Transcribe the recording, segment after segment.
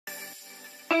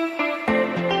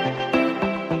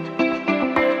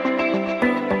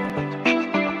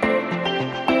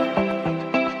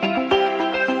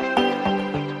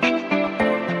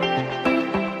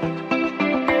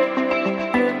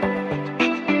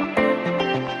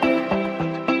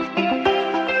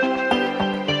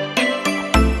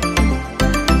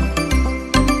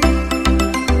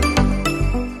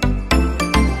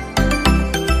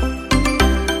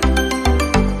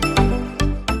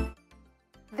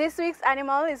This week's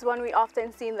animal is one we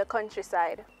often see in the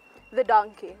countryside, the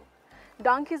donkey.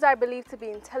 Donkeys are believed to be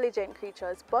intelligent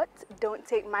creatures, but don't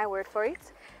take my word for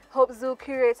it. Hope Zoo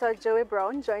curator Joey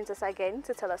Brown joins us again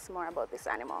to tell us more about this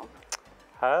animal.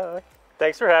 Hi,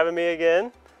 thanks for having me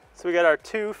again. So we got our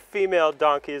two female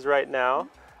donkeys right now.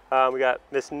 We got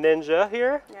Miss Ninja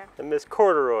here and Miss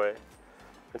Corduroy.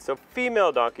 And so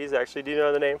female donkeys, actually, do you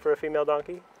know the name for a female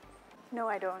donkey? No,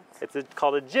 I don't. It's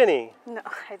called a Ginny. No,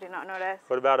 I do not know that.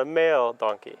 What about a male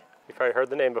donkey? You've probably heard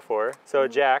the name before. So a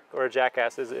jack or a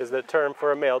jackass is the term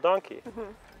for a male donkey.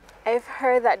 I've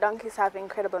heard that donkeys have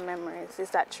incredible memories. Is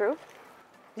that true?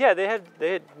 Yeah,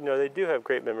 they do have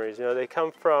great memories. You know, they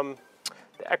come from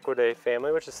the Equidae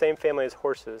family, which is the same family as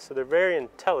horses. So they're very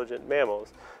intelligent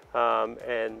mammals,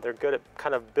 and they're good at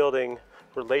kind of building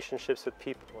relationships with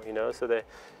people. You know, so they,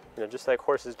 just like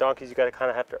horses, donkeys, you got to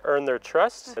kind of have to earn their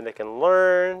trust, and they can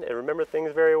learn and remember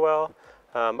things very well.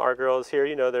 Our girls here,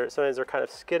 sometimes they're kind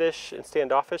of skittish and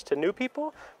standoffish to new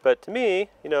people, but to me,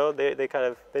 they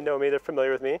know me, they're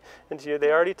familiar with me, and to you,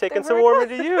 they already taken some warming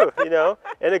to you,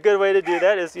 And a good way to do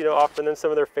that is, offering them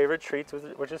some of their favorite treats,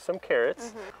 which is some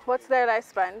carrots. What's their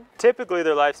lifespan? Typically,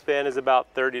 their lifespan is about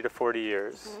 30 to 40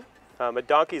 years. But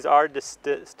donkeys are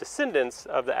descendants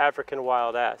of the African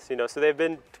wild ass, so they've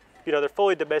been, they're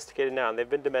fully domesticated now, and they've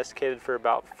been domesticated for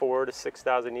about 4,000 to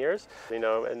 6,000 years,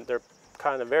 and they're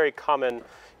kind of very common,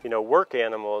 work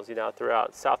animals,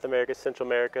 throughout South America, Central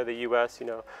America, the U.S.,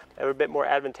 they're a bit more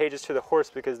advantageous to the horse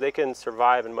because they can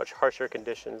survive in much harsher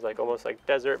conditions, almost like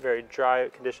desert, very dry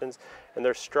conditions, and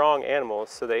they're strong animals,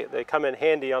 so they come in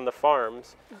handy on the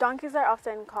farms. Donkeys are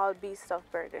often called beasts of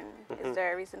burden. Is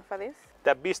there a reason for this?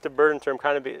 That beast of burden term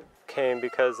kind of came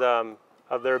because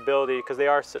of their ability, because they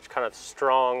are such kind of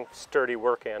strong, sturdy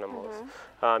work animals.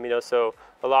 So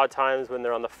a lot of times when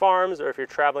they're on the farms or if you're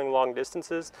traveling long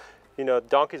distances,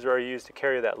 donkeys are used to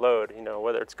carry that load,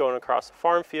 whether it's going across a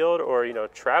farm field or,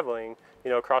 traveling,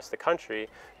 across the country.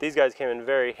 These guys came in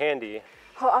very handy.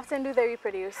 How often do they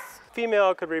reproduce?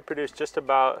 Female could reproduce just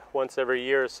about once every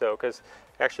year or so, because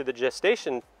actually the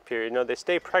gestation period, they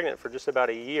stay pregnant for just about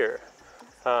a year.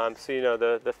 So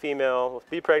the female will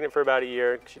be pregnant for about a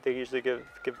year. They usually give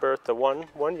birth to one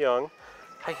young,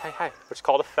 which is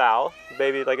called a foal,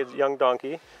 baby like a young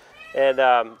donkey, and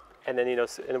then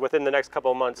and within the next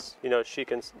couple of months, she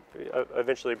can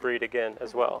eventually breed again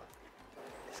as well.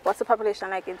 What's the population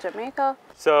like in Jamaica?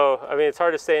 So it's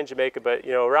hard to say in Jamaica, but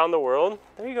around the world,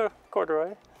 there you go,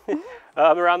 Corduroy.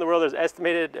 Around the world, there's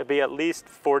estimated to be at least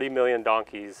 40 million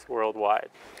donkeys worldwide.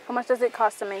 How much does it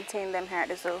cost to maintain them here at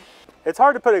the zoo? It's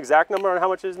hard to put an exact number on how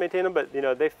much it is to maintain them, but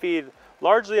they feed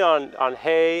largely on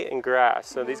hay and grass.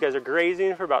 So these guys are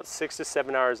grazing for about 6 to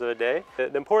 7 hours of the day.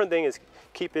 The important thing is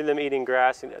keeping them eating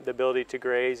grass and the ability to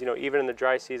graze. Even in the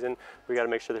dry season, we got to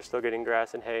make sure they're still getting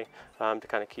grass and hay to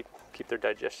kind of keep their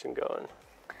digestion going.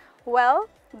 Well,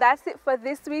 that's it for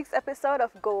this week's episode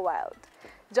of Go Wild.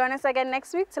 Join us again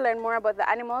next week to learn more about the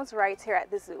animals right here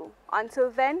at the zoo. Until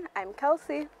then, I'm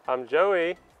Kelsey. I'm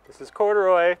Joey. This is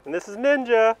Corduroy, and this is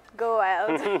Ninja. Go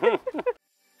Wild.